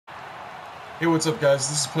Hey, what's up, guys?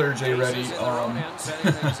 This is PlayerJReady.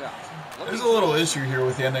 There's a little issue here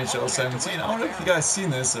with the NHL 17. I don't know if you guys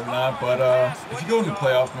seen this or not, but if you go into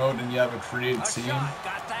playoff mode and you have a created team,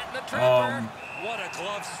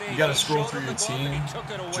 you got to scroll through your team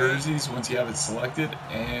jerseys once you have it selected,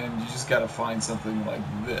 and you just got to find something like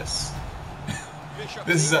this.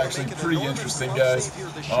 This is actually pretty interesting, guys.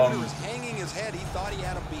 I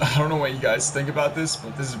don't know what you guys think about this,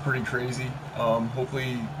 but this is pretty crazy.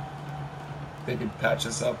 Hopefully they could patch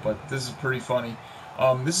this up, but this is pretty funny.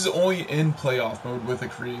 This is only in playoff mode with a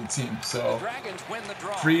created team. So,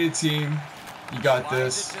 created team, you got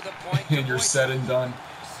this, and you're set and done.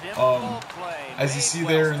 As you see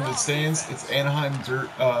there in the stands, it's Anaheim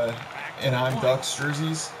Ducks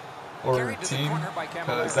jerseys, or team,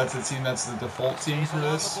 because that's the team that's the default team for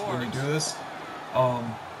this when you do this.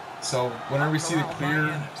 So whenever we see the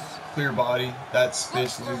clear body, that's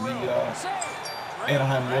basically the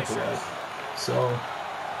Anaheim lookalike. So,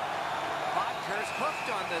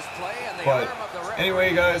 but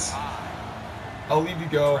anyway, guys, I'll leave you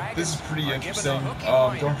go. This is pretty interesting.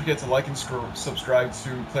 Don't forget to like and subscribe to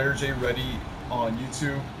PlayerJReady on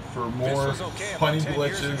YouTube for more funny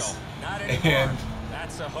glitches and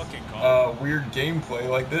weird gameplay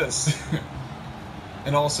like this.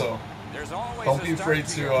 And also, don't be afraid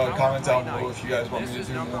to comment down below if you guys want me to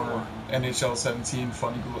do more NHL 17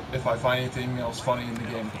 funny, if I find anything else funny in the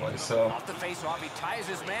gameplay. So,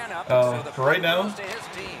 for right now,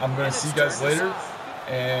 I'm going to see you guys later,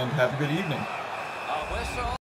 and have a good evening.